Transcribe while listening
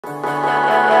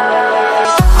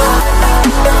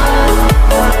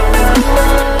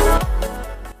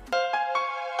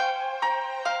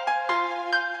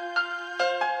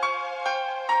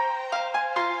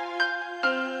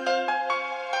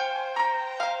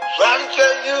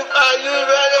Radical youth, are you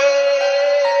ready?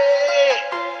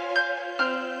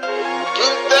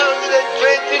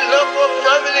 2020 Loughborough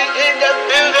family in the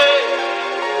building.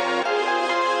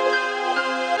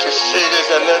 To say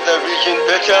there's another region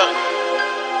better,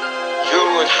 you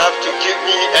would have to give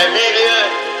me a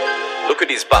million. Look at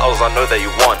these battles, I know that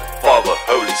you won. Father,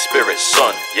 Holy Spirit,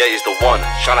 Son, yeah, he's the one.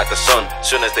 Shine like the sun,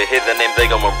 soon as they hear the name, they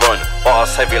gonna run.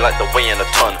 Bars heavy like the weight in a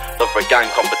ton. Love for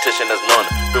gang, competition there's none.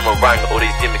 Boomerang, all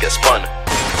these demons get spun.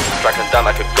 Strike them down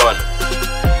like a gun.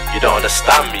 You don't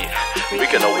understand me, we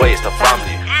can waste the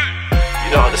family.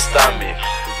 You don't understand me,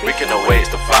 we can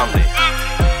waste the family.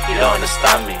 You don't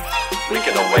understand me, we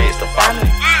can waste the family.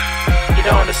 You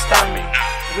don't understand me,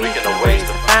 we can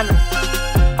waste the family.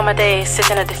 On my day,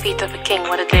 sitting at the feet of a king,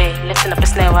 what a day. Lifting up a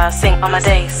snare while I sing. On my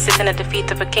day, sitting at the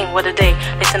feet of a king, what a day.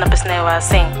 Lifting up a snare while I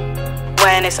sing.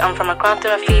 Wearing this arm from my crown to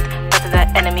my feet. Better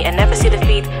that enemy and never see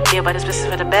defeat. Be about this business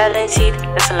with a bell and cheat.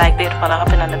 Listen like this while I'm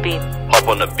hopping on the beat. Hop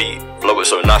on the beat, flow it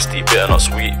so nasty, bitter not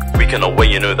sweet. Weekend away,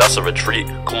 you know that's a retreat.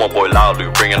 Come on boy, loud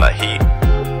Luke, bringing that heat.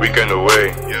 Weekend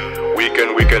away,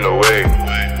 weekend away.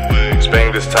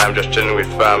 Spending this time just chilling with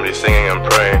family, singing and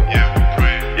praying.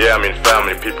 Yeah, I mean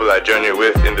family, people I journey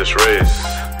with in this race.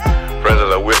 Friends that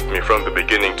are with me from the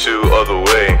beginning to all the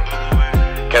way.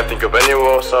 Can't think of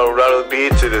anyone else I'd rather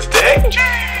be to this day.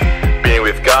 Being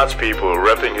with God's people,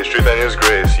 repping His truth and His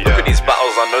grace. Look at these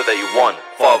battles, I know that you won.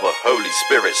 Father, Holy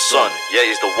Spirit, Son, yeah,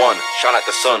 he's the one. Shine like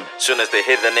the sun, soon as they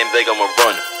hear the name, they gonna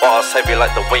run. Bars heavy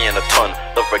like the weight in a ton.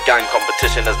 Love for gang,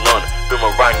 competition there's none.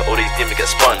 Boomerang, all these demons get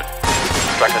spun.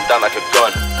 Strike them down like a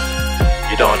gun.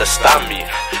 You don't understand me,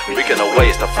 we can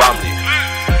waste the family.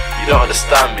 You don't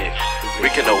understand me, we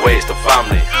can waste the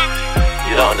family.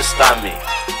 You don't understand me,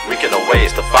 we can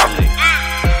waste the family.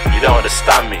 You don't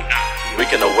understand me, we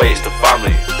can waste the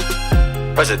family.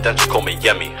 Presidential call me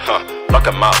Yemi, huh? Lock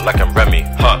him out like I'm Remy,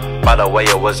 huh? By the way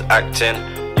I was acting,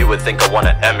 you would think I won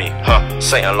an Emmy, huh?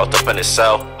 Satan locked up in his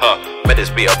cell, huh? Made his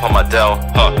beat up on my Dell,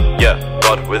 huh? Yeah,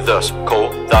 God with us, call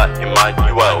that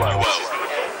Emmanuel.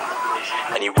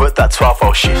 And you worked that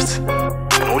 12-hour shift,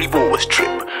 and all you bought was drip.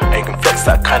 And you can flex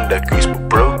that kind of goose, but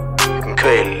bro, you can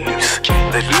cut it loose.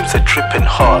 The loops are dripping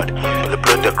hard, but the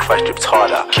blood that cries drips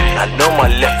harder. And I know my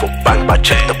left foot bang, but I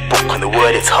check the book and the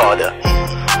word is harder.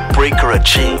 Breaker of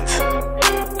chains,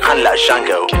 kinda like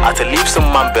Django. I had to leave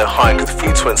some man behind, cause the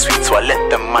fruits weren't sweet, so I let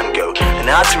the man go. And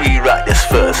I had to rewrite this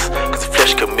verse, cause the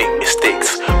flesh can make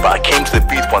mistakes. But I came to the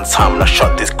booth one time and I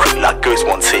shot this quick like ghost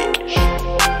one take.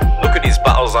 Look at these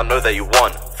battles, I know that you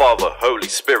won. Father, Holy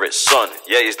Spirit, Son,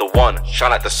 yeah, he's the one.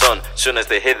 Shine like the sun, soon as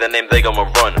they hear the name, they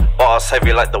gonna run. Bars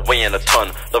heavy like the weight in a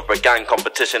ton. Love for gang,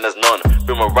 competition there's none.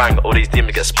 Boomerang, all these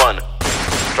demons get spun.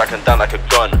 Strike them down like a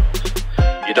gun.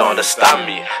 You don't understand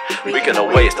me, we can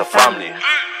waste the family.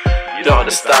 You don't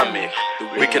understand me,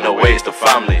 we can waste the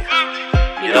family.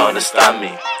 You don't understand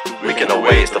me, we can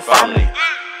waste the family.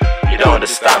 You don't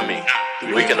understand me,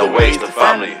 we can waste the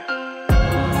family.